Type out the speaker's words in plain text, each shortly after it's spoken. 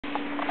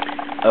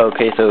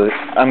Okay, so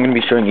I'm going to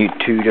be showing you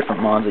two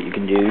different mods that you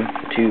can do.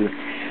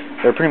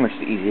 They're pretty much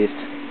the easiest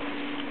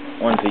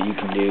ones that you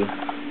can do.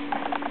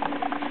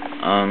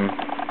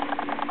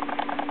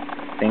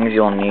 Things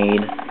you'll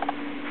need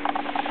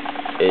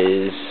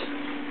is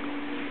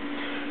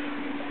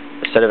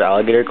a set of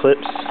alligator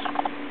clips,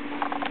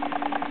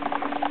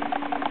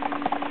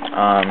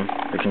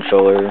 your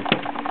controller,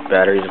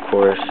 batteries of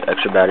course,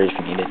 extra batteries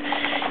if you need it.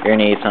 You're going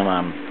to need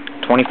some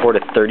 24 to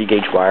 30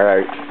 gauge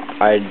wire.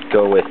 I'd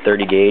go with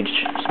 30 gauge,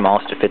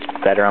 smallest it fits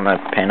better on the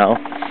panel.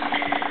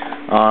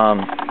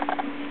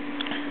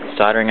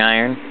 Soldering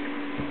iron,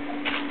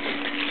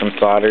 some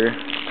solder,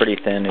 pretty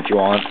thin if you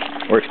want,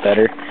 works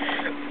better.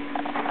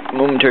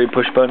 Momentary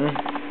push button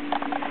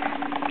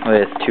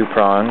with 2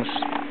 prongs,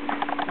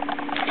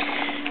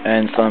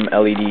 and some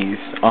LEDs.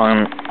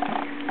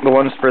 The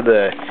ones for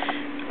the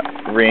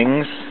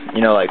rings,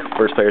 you know, like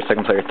first player,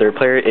 second player, third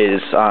player,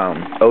 is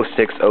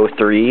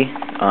 0603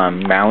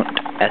 mount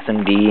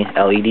SMD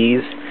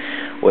LEDs,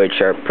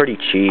 which are pretty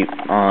cheap,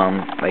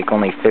 like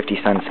only 50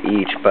 cents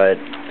each,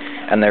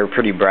 and they're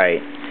pretty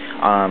bright.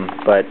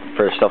 But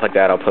for stuff like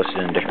that, I'll post it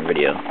in a different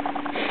video.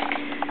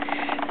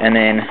 And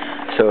then,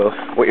 so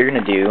what you're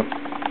gonna do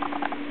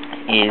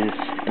is,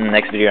 in the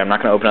next video, I'm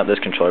not gonna open up this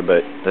controller,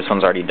 but this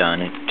one's already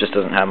done. It just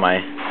doesn't have my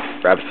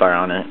rapid fire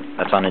on it.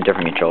 That's on a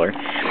different controller.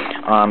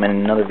 In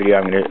another video,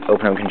 I'm gonna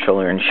open up a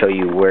controller and show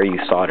you where you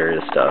solder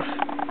this stuff.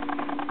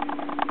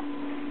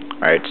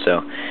 Alright,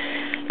 so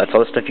that's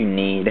all the stuff you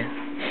need.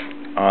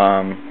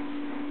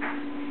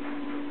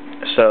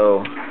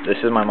 So this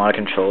is my mod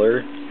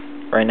controller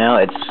right now.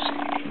 It's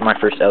my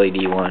first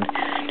LED one.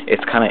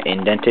 It's kind of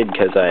indented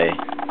because I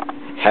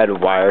had a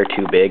wire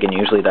too big, and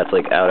usually that's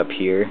like out up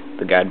here,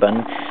 the guide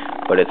button,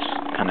 but it's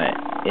kind of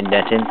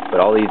indented. But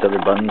all these other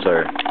buttons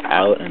are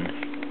out, and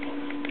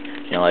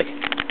you know, like,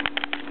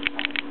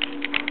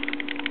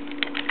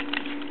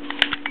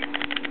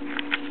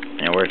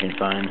 and working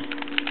fine.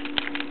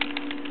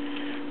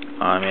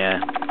 Yeah,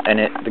 and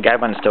the guide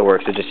button still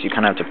works. It just, you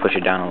kind of have to push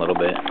it down a little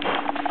bit.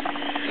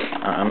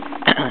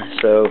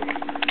 So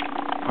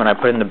when I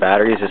put in the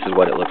batteries, this is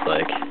what it looks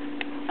like.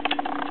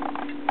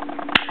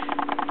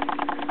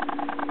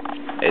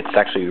 It's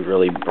actually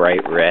really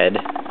bright red,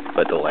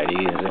 but the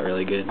lighting isn't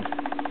really good.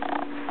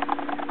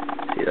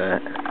 See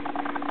that?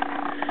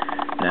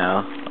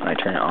 Now, when I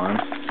turn it on,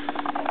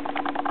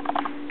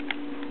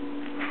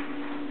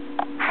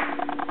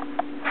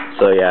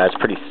 so yeah, it's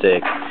pretty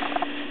sick.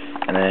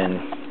 And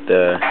then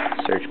the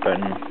search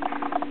button,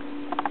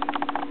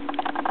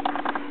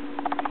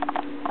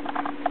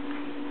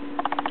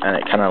 and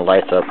it kind of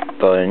lights up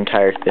the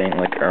entire thing,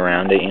 like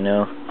around it, you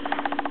know.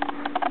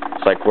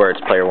 It's like where it's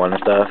player 1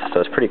 and stuff,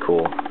 so it's pretty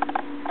cool.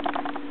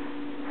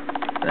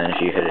 And then if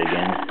you hit it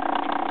again,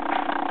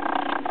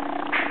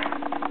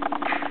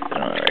 I don't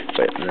know, right,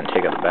 but and then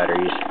take out the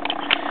batteries.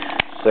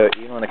 So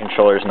even when the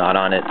controller's not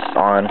on, it's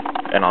on,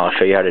 and I'll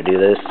show you how to do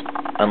this.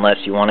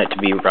 Unless you want it to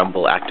be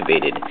Rumble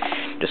activated,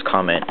 just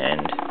comment,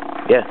 and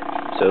yeah,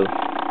 so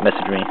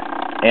message me.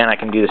 And I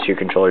can do this to your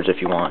controllers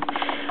if you want,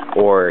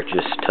 or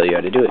just tell you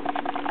how to do it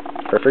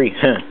for free.